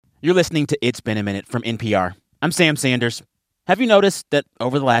You're listening to It's Been a Minute from NPR. I'm Sam Sanders. Have you noticed that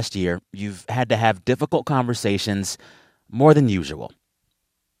over the last year, you've had to have difficult conversations more than usual?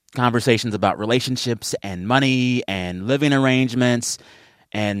 Conversations about relationships and money and living arrangements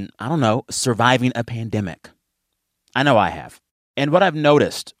and, I don't know, surviving a pandemic. I know I have. And what I've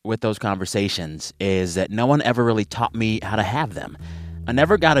noticed with those conversations is that no one ever really taught me how to have them. I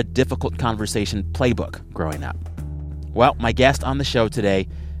never got a difficult conversation playbook growing up. Well, my guest on the show today,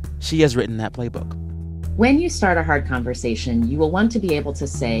 she has written that playbook. When you start a hard conversation, you will want to be able to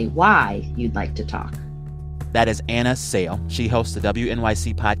say why you'd like to talk. That is Anna Sale. She hosts the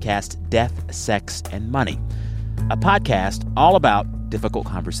WNYC podcast Death, Sex, and Money, a podcast all about difficult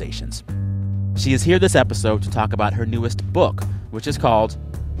conversations. She is here this episode to talk about her newest book, which is called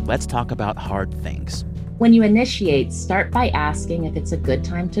Let's Talk About Hard Things. When you initiate, start by asking if it's a good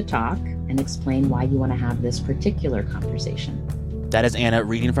time to talk and explain why you want to have this particular conversation. That is Anna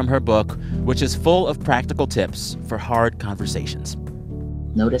reading from her book, which is full of practical tips for hard conversations.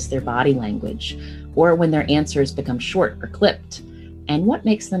 Notice their body language, or when their answers become short or clipped, and what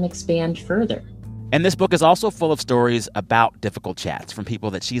makes them expand further. And this book is also full of stories about difficult chats from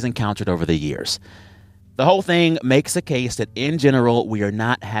people that she's encountered over the years. The whole thing makes a case that, in general, we are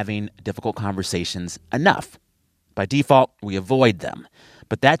not having difficult conversations enough. By default, we avoid them.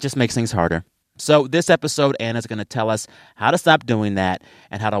 But that just makes things harder. So this episode, Anna's going to tell us how to stop doing that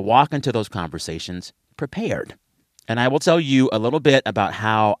and how to walk into those conversations prepared. And I will tell you a little bit about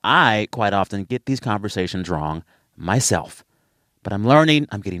how I quite often get these conversations wrong myself. But I'm learning.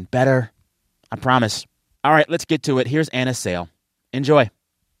 I'm getting better. I promise. All right, let's get to it. Here's Anna Sale. Enjoy.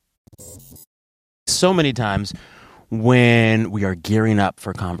 So many times when we are gearing up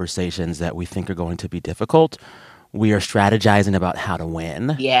for conversations that we think are going to be difficult, we are strategizing about how to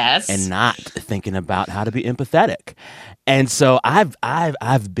win. Yes. And not thinking about how to be empathetic. And so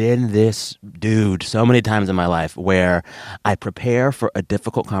I've been this dude so many times in my life where I prepare for a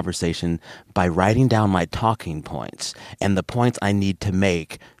difficult conversation by writing down my talking points and the points I need to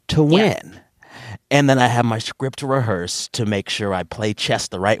make to win. Yeah. And then I have my script rehearsed to make sure I play chess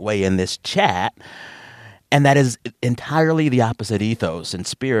the right way in this chat. And that is entirely the opposite ethos and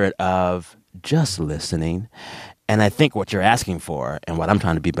spirit of just listening. And I think what you're asking for and what I'm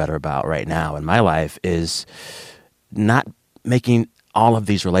trying to be better about right now in my life is not making all of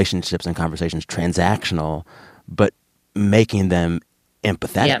these relationships and conversations transactional, but making them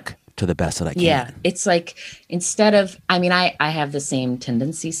empathetic to the best that I can. Yeah, it's like instead of, I have the same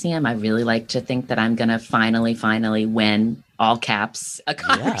tendency, Sam. I really like to think that I'm going to finally win, all caps, a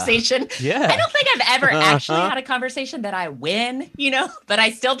conversation. Yeah. I don't think I've ever actually had a conversation that I win, but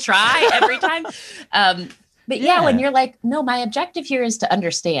I still try every time. But yeah, when you're like, no, my objective here is to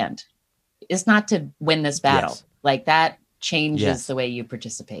understand, is not to win this battle. Yes. Like that changes the way you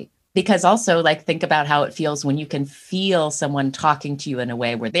participate. Because also, like, think about how it feels when you can feel someone talking to you in a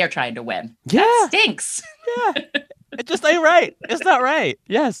way where they're trying to win. Yeah. That stinks. Yeah. It just ain't right. It's not right.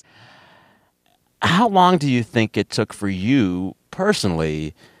 Yes. How long do you think it took for you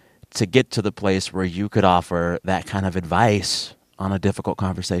personally to get to the place where you could offer that kind of advice on a difficult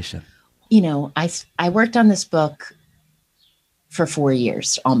conversation? I worked on this book for 4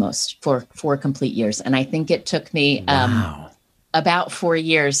 years, almost for 4 complete years. And I think it took me about 4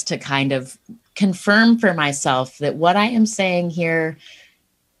 years to kind of confirm for myself that what I am saying here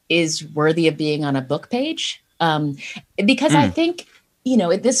is worthy of being on a book page. Because I think,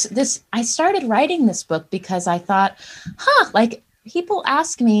 I started writing this book because I thought, people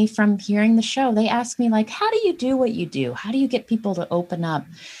ask me from hearing the show, they ask me like, how do you do what you do? How do you get people to open up?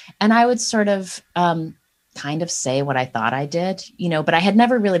 And I would sort of kind of say what I thought I did, but I had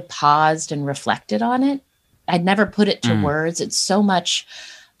never really paused and reflected on it. I'd never put it to words. It's so much,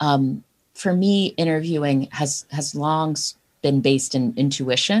 for me, interviewing has long been based in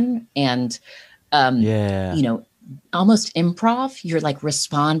intuition and, almost improv. You're like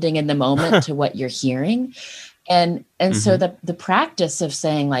responding in the moment to what you're hearing. And so the practice of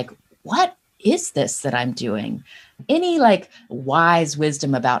saying like, what is this that I'm doing? Any like wise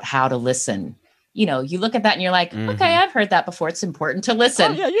wisdom about how to listen. You look at that and you're like, okay, I've heard that before. It's important to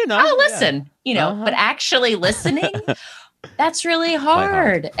listen. Oh, yeah, I'll listen, but actually listening, that's really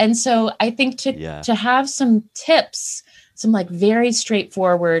hard. And so I think to have some tips, some like very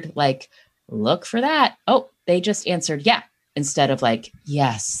straightforward, like, look for that. Oh, they just answered, yeah. Instead of like,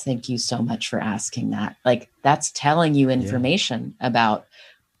 yes, thank you so much for asking that. Like that's telling you information about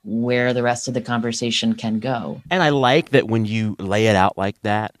where the rest of the conversation can go. And I like that when you lay it out like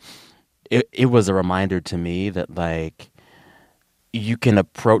that, it was a reminder to me that like you can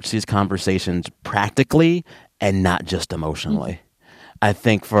approach these conversations practically and not just emotionally. I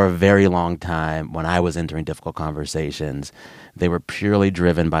think for a very long time, when I was entering difficult conversations, they were purely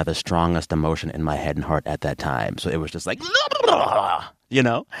driven by the strongest emotion in my head and heart at that time. So it was just like, you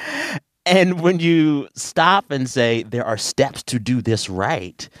know? And when you stop and say there are steps to do this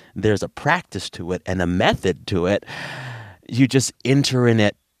right, there's a practice to it and a method to it, you just enter in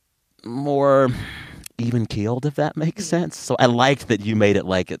it more even keeled, if that makes sense. So I like that you made it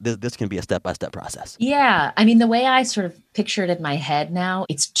like this can be a step-by-step process. Yeah. I mean, the way I sort of picture it in my head now,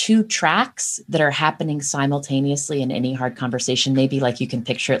 it's two tracks that are happening simultaneously in any hard conversation. Maybe like you can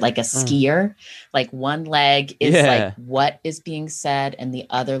picture it like a skier, like one leg is like what is being said and the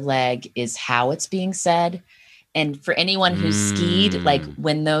other leg is how it's being said. And for anyone who's skied, like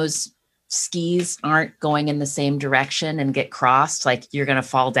when those skis aren't going in the same direction and get crossed, like you're going to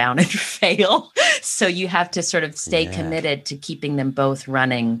fall down and fail. So you have to sort of stay committed to keeping them both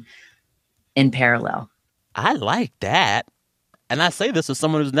running in parallel. I like that. And I say this as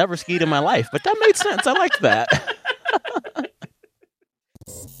someone who's never skied in my life, but that made sense. I liked that.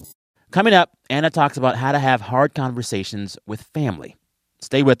 Coming up, Anna talks about how to have hard conversations with family.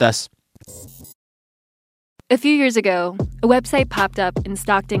 Stay with us. A few years ago, a website popped up in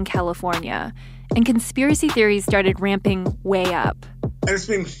Stockton, California, and conspiracy theories started ramping way up. And it's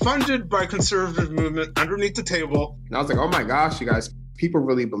being funded by conservative movement underneath the table. And I was like, oh my gosh, you guys, people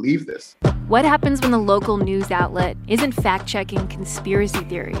really believe this. What happens when the local news outlet isn't fact-checking conspiracy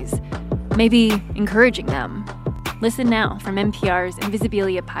theories? Maybe encouraging them. Listen now from NPR's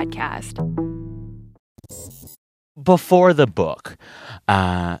Invisibilia podcast. Before the book,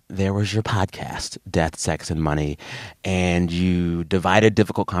 there was your podcast, Death, Sex, and Money, and you divided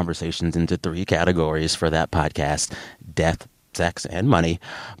difficult conversations into 3 categories for that podcast: death, sex, and money.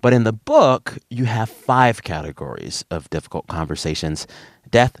 But in the book, you have 5 categories of difficult conversations: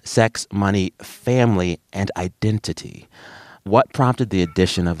 death, sex, money, family, and identity. What prompted the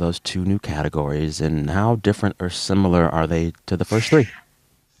addition of those 2 new categories, and how different or similar are they to the first 3?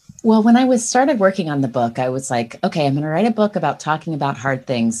 Well, when I started working on the book, I was like, okay, I'm going to write a book about talking about hard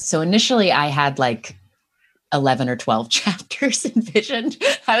things. So initially I had like 11 or 12 chapters envisioned.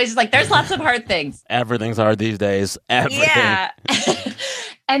 I was just like, there's lots of hard things. Everything's hard these days. Everything. Yeah.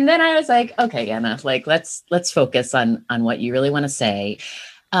 And then I was like, okay, Anna, like let's focus on what you really want to say.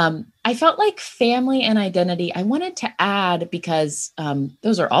 I felt like family and identity, I wanted to add because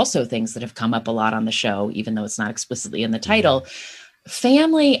those are also things that have come up a lot on the show, even though it's not explicitly in the title.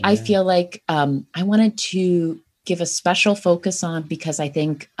 Family, I feel like I wanted to give a special focus on because I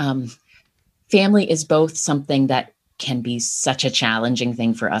think family is both something that can be such a challenging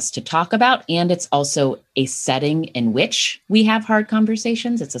thing for us to talk about. And it's also a setting in which we have hard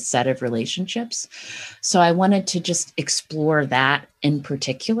conversations. It's a set of relationships. So I wanted to just explore that in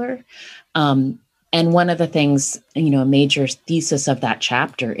particular. And one of the things, a major thesis of that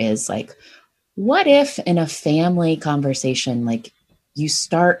chapter is like, what if in a family conversation, like you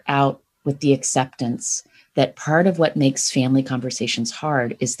start out with the acceptance that part of what makes family conversations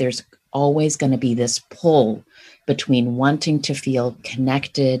hard is there's always going to be this pull between wanting to feel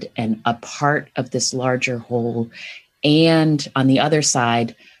connected and a part of this larger whole, and on the other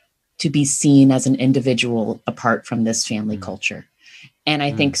side, to be seen as an individual apart from this family culture. And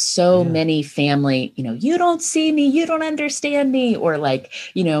I think so many family, you don't see me, you don't understand me, or like,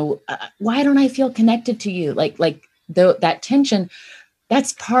 why don't I feel connected to you? That tension,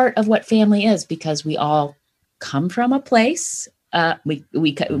 that's part of what family is, because we all come from a place. We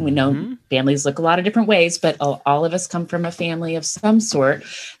know families look a lot of different ways, but all of us come from a family of some sort.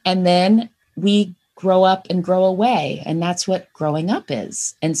 And then we grow up and grow away. And that's what growing up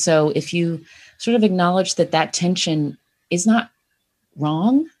is. And so if you sort of acknowledge that tension is not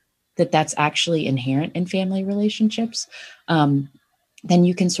wrong, that's actually inherent in family relationships, then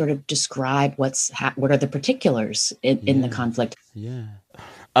you can sort of describe what are the particulars in the conflict. Yeah.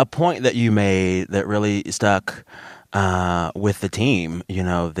 A point that you made that really stuck with the team,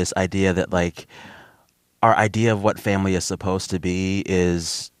 this idea that like our idea of what family is supposed to be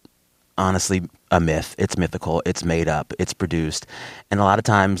is honestly a myth. It's mythical. It's made up. It's produced. And a lot of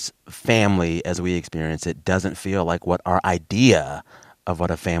times family, as we experience it, doesn't feel like what our idea of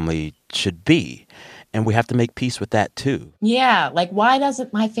what a family should be. And we have to make peace with that too. Yeah. Like, why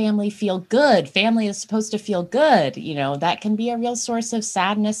doesn't my family feel good? Family is supposed to feel good. That can be a real source of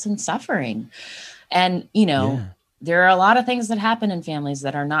sadness and suffering. And, there are a lot of things that happen in families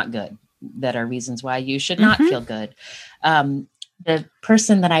that are not good, that are reasons why you should not feel good. The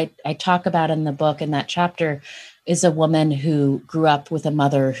person that I talk about in the book, in that chapter, is a woman who grew up with a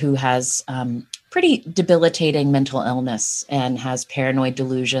mother who has pretty debilitating mental illness and has paranoid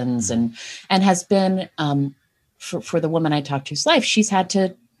delusions and has been for the woman I talked to's life, she's had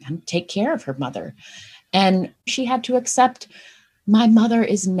to take care of her mother. And she had to accept my mother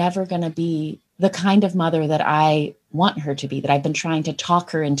is never going to be the kind of mother that I want her to be, that I've been trying to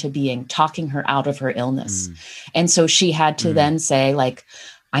talk her into being, talking her out of her illness. And so she had to then say, like,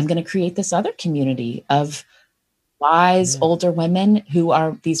 I'm going to create this other community of wise older women who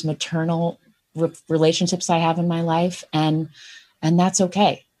are these maternal relationships I have in my life. And that's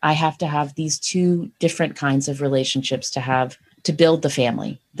okay. I have to have these two different kinds of relationships to build the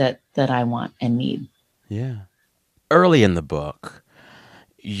family that I want and need. Yeah. Early in the book,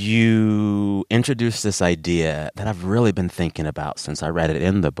 you introduced this idea that I've really been thinking about since I read it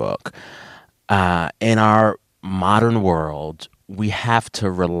in the book. In our modern world, we have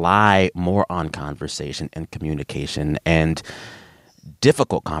to rely more on conversation and communication and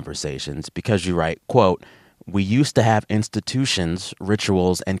difficult conversations because you write, quote, we used to have institutions,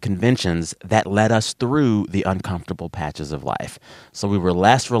 rituals, and conventions that led us through the uncomfortable patches of life. So we were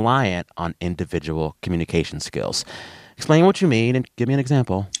less reliant on individual communication skills. Explain what you mean and give me an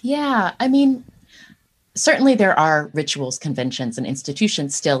example. Yeah, I mean, certainly there are rituals, conventions, and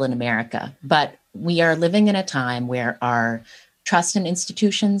institutions still in America, but we are living in a time where our trust in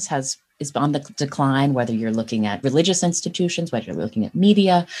institutions is on the decline, whether you're looking at religious institutions, whether you're looking at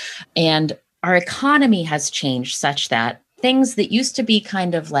media, and our economy has changed such that things that used to be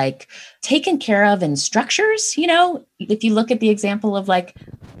kind of like taken care of in structures, you know, if you look at the example of like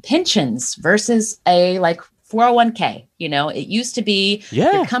pensions versus a like 401k, you know, it used to be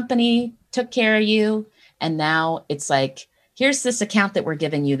your company took care of you. And now it's like, here's this account that we're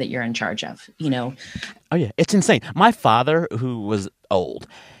giving you that you're in charge of, you know? Oh, yeah. It's insane. My father, who was old,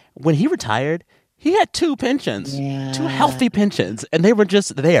 when he retired, he had two pensions, two healthy pensions, and they were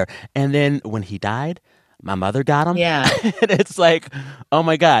just there. And then when he died, my mother got them. Yeah. And it's like, oh,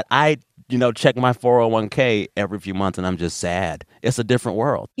 my God, I check my 401k every few months, and I'm just sad. It's a different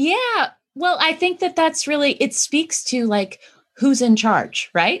world. Yeah. Well, I think that's really, it speaks to like who's in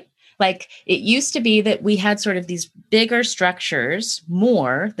charge, right? Like it used to be that we had sort of these bigger structures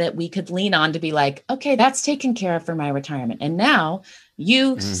more that we could lean on to be like, okay, that's taken care of for my retirement. And now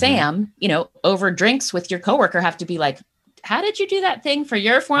you, Sam, over drinks with your coworker have to be like, how did you do that thing for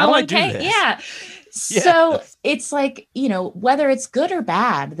your 401k? Yeah. So it's like, whether it's good or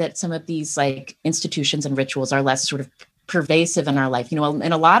bad that some of these like institutions and rituals are less sort of pervasive in our life. In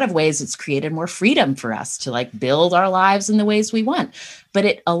a lot of ways, it's created more freedom for us to like build our lives in the ways we want.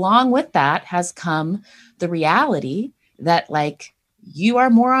 But along with that has come the reality that like you are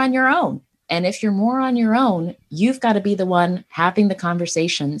more on your own. And if you're more on your own, you've got to be the one having the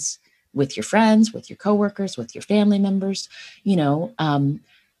conversations with your friends, with your coworkers, with your family members,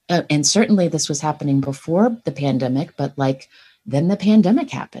 and certainly this was happening before the pandemic, but like then the pandemic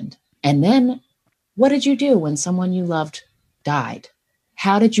happened. And then what did you do when someone you loved died?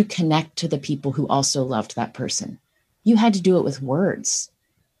 How did you connect to the people who also loved that person? You had to do it with words,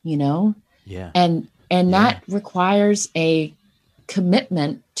 Yeah. And that requires a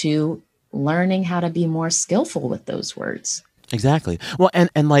commitment to learning how to be more skillful with those words. Exactly. Well,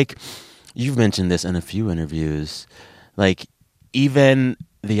 and like you've mentioned this in a few interviews, like even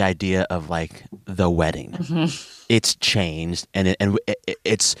the idea of like the wedding, it's changed, and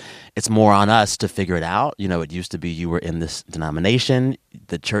it's more on us to figure it out. It used to be you were in this denomination,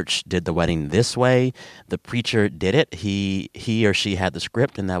 the church did the wedding this way, the preacher did it, he or she had the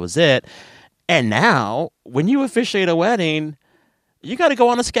script, and that was it. And now, when you officiate a wedding, you got to go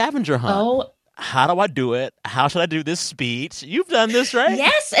on a scavenger hunt. Oh. How do I do it? How should I do this speech? You've done this, right?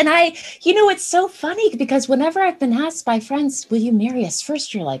 Yes. And it's so funny because whenever I've been asked by friends, will you marry us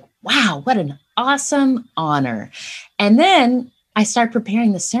first? You're like, wow, what an awesome honor. And then I start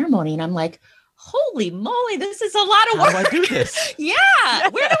preparing the ceremony and I'm like, holy moly, this is a lot of work. How do I do this? Yeah.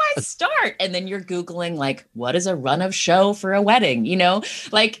 Where do I start? And then you're Googling like, what is a run of show for a wedding?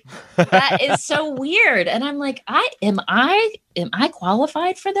 Like that is so weird. And I'm like, am I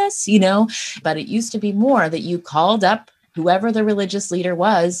qualified for this? But it used to be more that you called up whoever the religious leader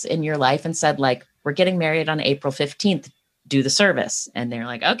was in your life and said like, we're getting married on April 15th. Do the service. And they're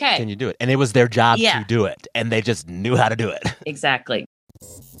like, okay. Can you do it? And it was their job to do it. And they just knew how to do it. Exactly.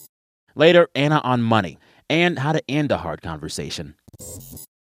 Later, Anna on money and how to end a hard conversation.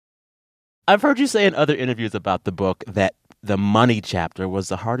 I've heard you say in other interviews about the book that the money chapter was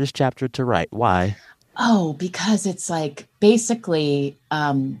the hardest chapter to write. Why? Oh, because it's like basically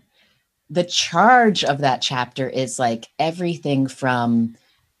the charge of that chapter is like everything from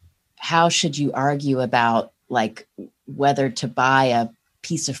how should you argue about like whether to buy a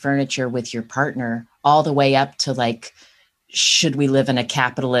piece of furniture with your partner all the way up to like, should we live in a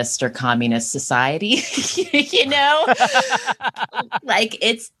capitalist or communist society? You know, like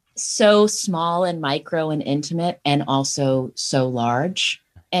it's so small and micro and intimate and also so large.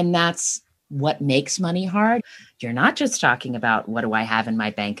 And that's what makes money hard. You're not just talking about what do I have in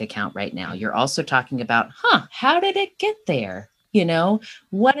my bank account right now? You're also talking about, how did it get there? You know,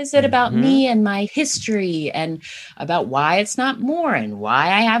 what is it about me and my history and about why it's not more and why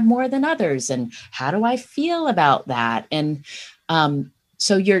I have more than others? And how do I feel about that? And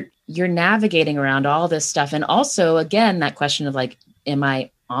so you're navigating around all this stuff. And also, again, that question of like, am I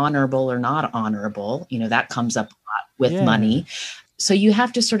honorable or not honorable? You know, that comes up a lot with money. So you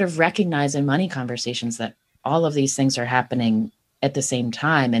have to sort of recognize in money conversations that all of these things are happening at the same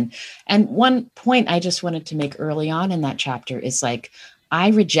time. And one point I just wanted to make early on in that chapter is like, I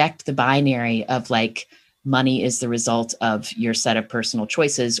reject the binary of like, money is the result of your set of personal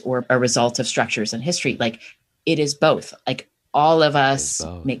choices or a result of structures and history. Like it is both. Like all of us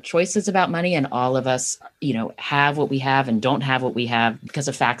make choices about money and all of us, you know, have what we have and don't have what we have because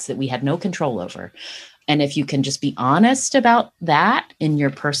of facts that we had no control over. And if you can just be honest about that in your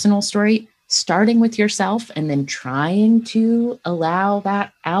personal story, starting with yourself and then trying to allow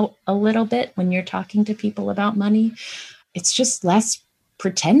that out a little bit when you're talking to people about money, it's just less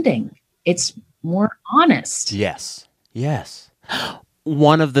pretending. It's more honest. Yes.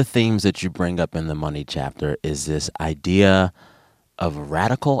 One of the themes that you bring up in the money chapter is this idea of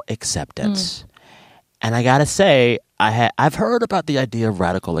radical acceptance. And I got to say, I've heard about the idea of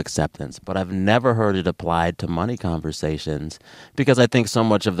radical acceptance, but I've never heard it applied to money conversations because I think so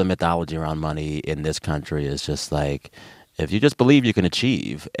much of the mythology around money in this country is just like, if you just believe you can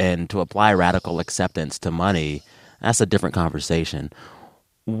achieve, and to apply radical acceptance to money, that's a different conversation.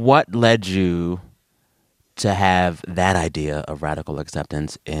 What led you to have that idea of radical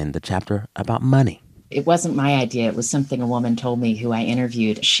acceptance in the chapter about money? It wasn't my idea. It was something a woman told me who I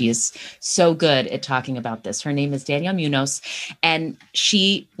interviewed. She is so good at talking about this. Her name is Danielle Munoz. And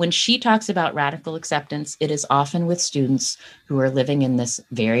when she talks about radical acceptance, it is often with students who are living in this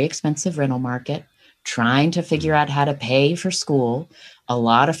very expensive rental market, trying to figure out how to pay for school, a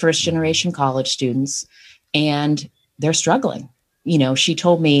lot of first generation college students, and they're struggling. You know, she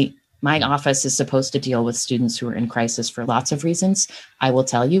told me, my office is supposed to deal with students who are in crisis for lots of reasons. I will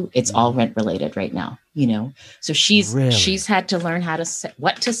tell you, it's all rent related right now, you know? So she's had to learn how to say,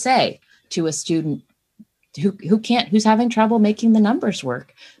 what to say to a student who's having trouble making the numbers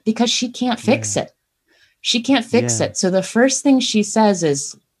work because she can't fix it. She can't fix it. So the first thing she says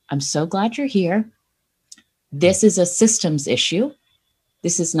is, I'm so glad you're here. This is a systems issue.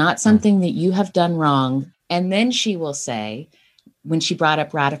 This is not something that you have done wrong. And then she will say, when she brought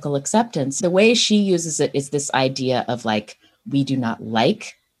up radical acceptance, the way she uses it is this idea of like, we do not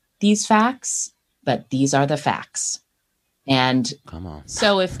like these facts, but these are the facts. And come on.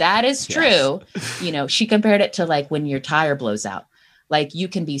 So if that is true, you know, she compared it to like when your tire blows out. Like you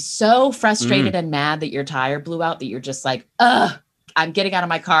can be so frustrated and mad that your tire blew out that you're just like, I'm getting out of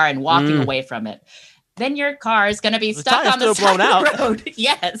my car and walking away from it. Then your car is going to be stuck on the side of the road.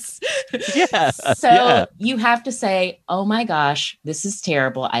 Yes. So you have to say, oh my gosh, this is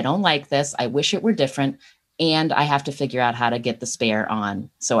terrible. I don't like this. I wish it were different. And I have to figure out how to get the spare on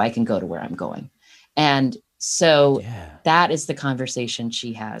so I can go to where I'm going. And so that is the conversation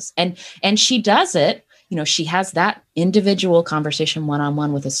she has. And she does it. You know, she has that individual conversation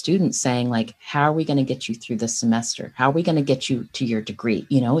one-on-one with a student saying like, how are we going to get you through this semester? How are we going to get you to your degree?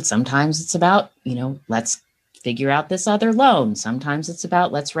 You know, sometimes it's about, you know, let's figure out this other loan. Sometimes it's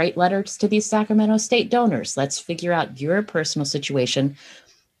about, let's write letters to these Sacramento State donors. Let's figure out your personal situation.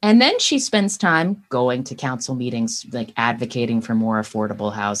 And then she spends time going to council meetings, like advocating for more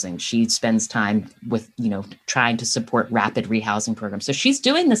affordable housing. She spends time with, you know, trying to support rapid rehousing programs. So she's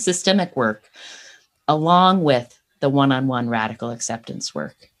doing the systemic work along with the one-on-one radical acceptance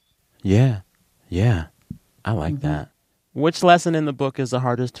work. Yeah. I like that. Which lesson in the book is the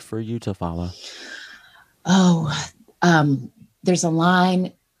hardest for you to follow? There's a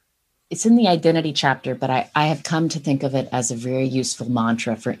line, it's in the identity chapter, but I have come to think of it as a very useful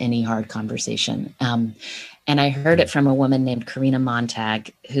mantra for any hard conversation. And I heard it from a woman named Karina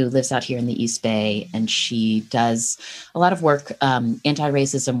Montag, who lives out here in the East Bay, and she does a lot of work,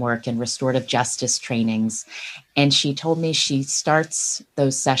 anti-racism work and restorative justice trainings. And she told me she starts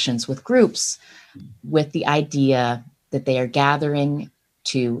those sessions with groups with the idea that they are gathering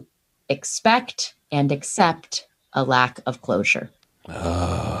to expect and accept a lack of closure.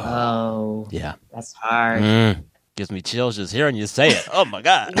 Oh, yeah, that's hard. Gives me chills just hearing you say it. Oh my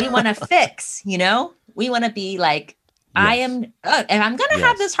God. We want to fix, you know? We want to be like And I'm going to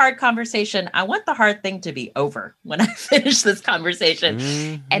have this hard conversation. I want the hard thing to be over when I finish this conversation.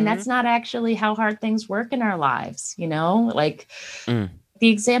 Mm-hmm. And that's not actually how hard things work in our lives. Like the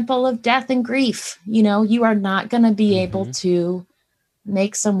example of death and grief, you are not going to be able to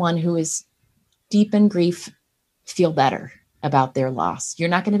make someone who is deep in grief feel better about their loss. You're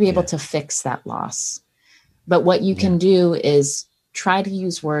not going to be able to fix that loss. But what you can do is try to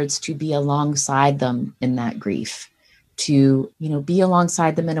use words to be alongside them in that grief, to, be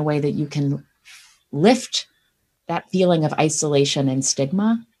alongside them in a way that you can lift that feeling of isolation and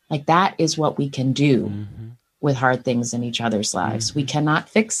stigma. Like that is what we can do with hard things in each other's lives. We cannot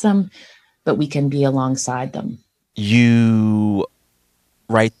fix them, but we can be alongside them. You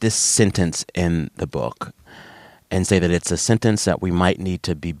write this sentence in the book and say that it's a sentence that we might need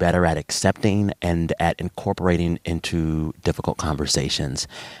to be better at accepting and at incorporating into difficult conversations.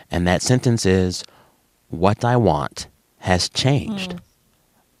 And that sentence is, what I want has changed.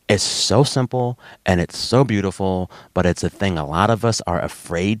 It's so simple and it's so beautiful, but it's a thing a lot of us are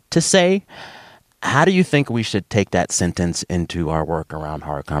afraid to say. How do you think we should take that sentence into our work around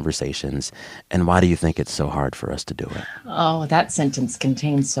hard conversations? And why do you think it's so hard for us to do it? Oh, that sentence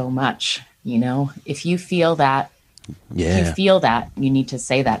contains so much. If you feel that, you need to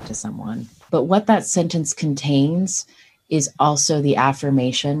say that to someone. But what that sentence contains is also the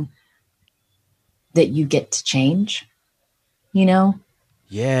affirmation that you get to change. Yeah.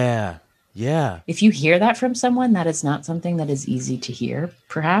 If you hear that from someone, that is not something that is easy to hear,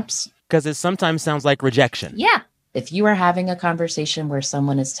 perhaps. Because it sometimes sounds like rejection. Yeah. If you are having a conversation where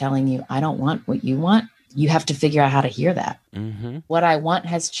someone is telling you, I don't want what you want, you have to figure out how to hear that. What I want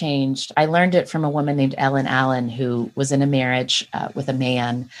has changed. I learned it from a woman named Ellen Allen, who was in a marriage with a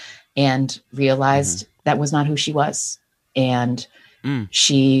man and realized that was not who she was. And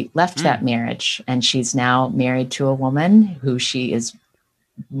she left that marriage, and she's now married to a woman who she is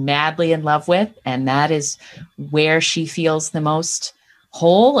madly in love with. And that is where she feels the most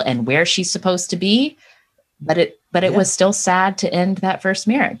whole and where she's supposed to be. But it was still sad to end that first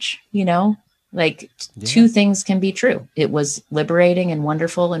marriage, two things can be true. It was liberating and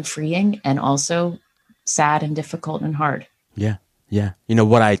wonderful and freeing, and also sad and difficult and hard. Yeah.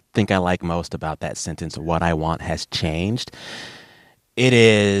 What I think I like most about that sentence, what I want has changed. It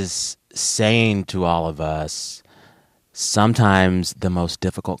is saying to all of us, sometimes the most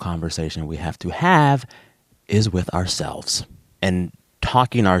difficult conversation we have to have is with ourselves, and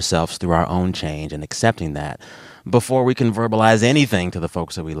talking ourselves through our own change and accepting that before we can verbalize anything to the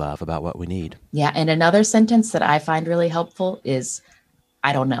folks that we love about what we need. Yeah. And another sentence that I find really helpful is,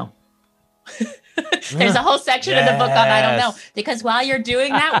 I don't know. There's a whole section in the book on I don't know, because while you're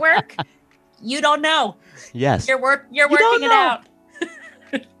doing that work, you don't know. Yes. You're working it out.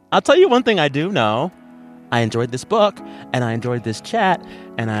 I'll tell you one thing I do know. I enjoyed this book, and I enjoyed this chat,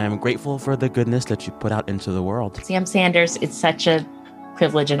 and I'm grateful for the goodness that you put out into the world. Sam Sanders, it's such a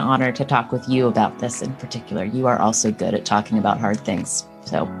privilege and honor to talk with you about this in particular. You are also good at talking about hard things.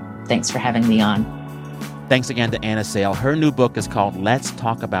 So thanks for having me on. Thanks again to Anna Sale. Her new book is called Let's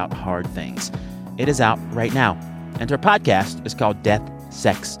Talk About Hard Things. It is out right now. And her podcast is called Death,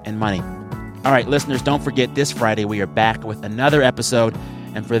 Sex, and Money. All right, listeners, don't forget this Friday we are back with another episode.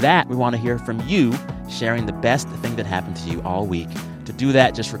 And for that, we want to hear from you sharing the best thing that happened to you all week. To do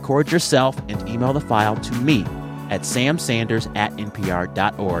that, just record yourself and email the file to me at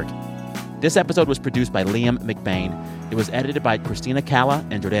samsanders@npr.org. This episode was produced by Liam McBain. It was edited by Christina Calla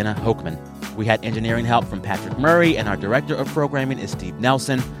and Jordana Hochman. We had engineering help from Patrick Murray, and our director of programming is Steve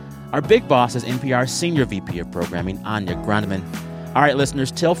Nelson. Our big boss is NPR's Senior VP of Programming, Anya Grundman. All right, listeners,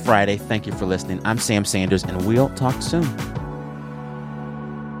 till Friday, thank you for listening. I'm Sam Sanders, and we'll talk soon.